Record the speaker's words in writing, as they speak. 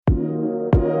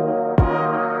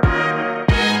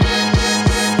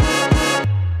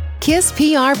KISS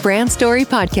PR Brand Story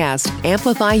Podcast.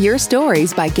 Amplify your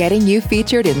stories by getting you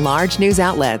featured in large news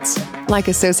outlets like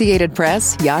Associated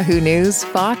Press, Yahoo News,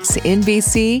 Fox,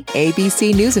 NBC,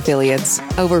 ABC News affiliates,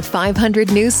 over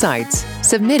 500 news sites,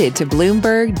 submitted to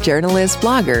Bloomberg, journalists,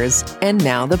 bloggers, and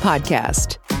now the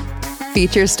podcast.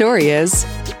 Feature story is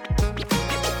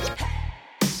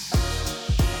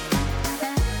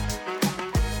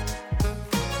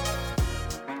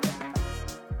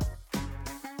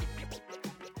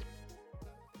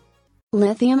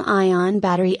Lithium-ion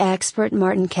battery expert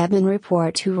Martin Kepman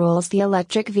report who rules the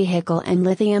electric vehicle and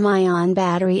lithium-ion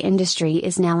battery industry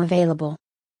is now available.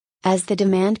 As the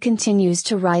demand continues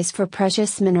to rise for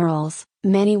precious minerals,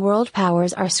 many world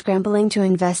powers are scrambling to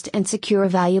invest and secure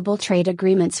valuable trade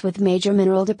agreements with major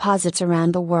mineral deposits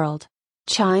around the world.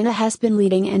 China has been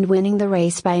leading and winning the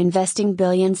race by investing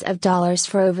billions of dollars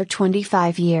for over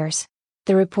 25 years.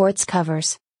 The reports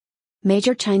covers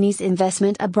major Chinese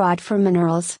investment abroad for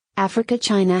minerals. Africa.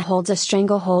 China holds a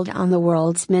stranglehold on the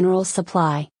world's mineral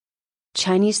supply.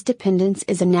 Chinese dependence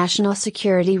is a national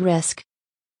security risk.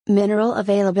 Mineral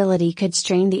availability could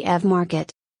strain the EV market.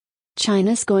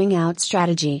 China's going out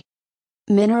strategy.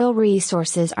 Mineral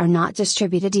resources are not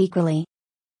distributed equally.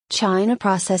 China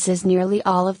processes nearly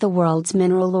all of the world's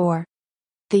mineral ore.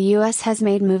 The US has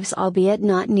made moves, albeit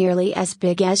not nearly as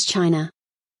big as China.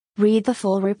 Read the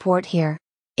full report here.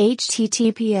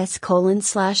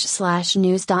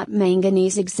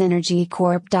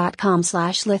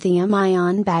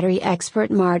 https://news.manganesenergycorp.com/lithium-ion battery expert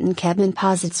Martin Kepman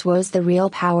posits was the real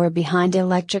power behind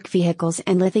electric vehicles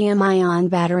and lithium-ion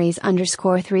batteries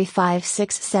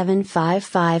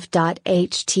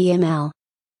 _356755.html.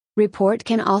 Report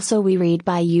can also be read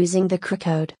by using the QR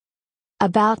code.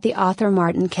 About the author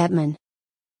Martin Kepman.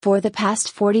 For the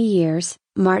past 40 years,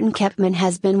 Martin Kepman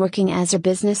has been working as a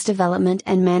business development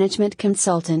and management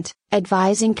consultant,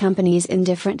 advising companies in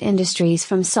different industries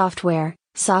from software,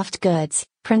 soft goods,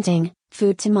 printing,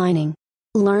 food to mining.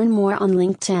 Learn more on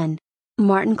LinkedIn.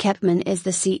 Martin Kepman is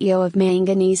the CEO of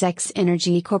Manganese X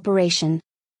Energy Corporation.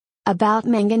 About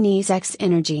Manganese X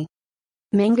Energy.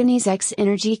 Manganese X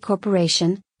Energy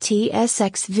Corporation,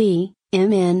 TSXV,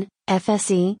 MN,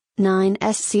 FSE,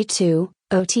 9SC2,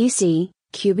 OTC,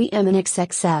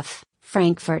 QBMNXXF.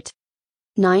 Frankfurt.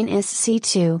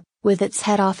 9SC2, with its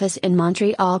head office in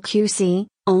Montreal QC,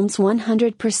 owns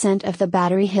 100% of the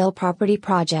Battery Hill property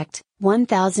project,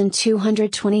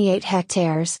 1,228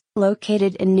 hectares,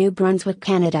 located in New Brunswick,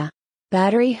 Canada.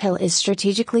 Battery Hill is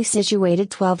strategically situated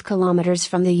 12 kilometers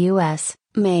from the U.S.,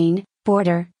 Maine,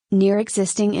 border, near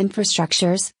existing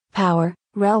infrastructures, power,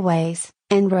 railways,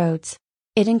 and roads.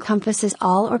 It encompasses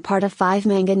all or part of 5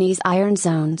 manganese iron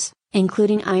zones,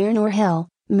 including Iron Ore Hill,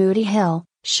 Moody Hill,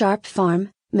 Sharp Farm,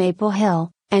 Maple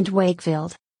Hill, and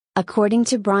Wakefield. According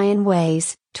to Brian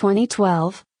Weiss,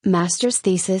 2012, master's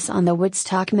thesis on the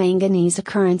Woodstock manganese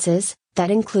occurrences,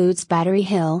 that includes Battery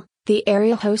Hill, the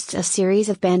area hosts a series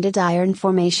of banded iron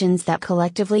formations that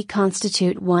collectively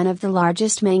constitute one of the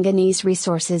largest manganese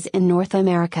resources in North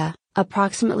America,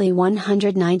 approximately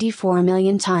 194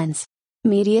 million tons.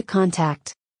 Media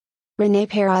contact. Renee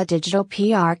Para, digital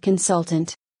PR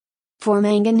consultant. For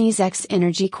Manganese X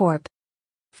Energy Corp.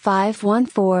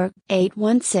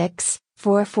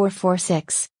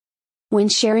 514-816-4446. When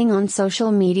sharing on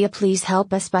social media, please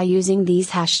help us by using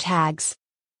these hashtags.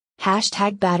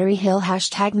 Hashtag Battery Hill,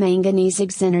 hashtag Manganese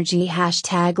X Energy,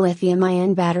 hashtag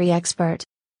Lithium-ion battery expert.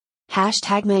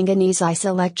 Hashtag Manganese Ice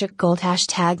Electric Gold,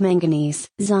 hashtag Manganese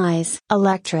Ice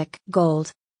Electric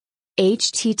Gold.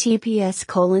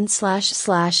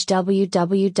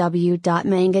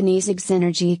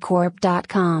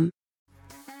 https://www.manganesexenergycorp.com.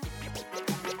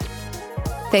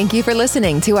 Thank you for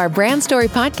listening to our Brand Story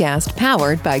podcast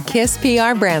powered by KISS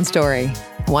PR Brand Story.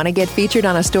 Want to get featured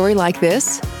on a story like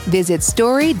this? Visit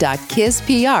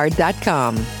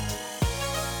story.kisspr.com.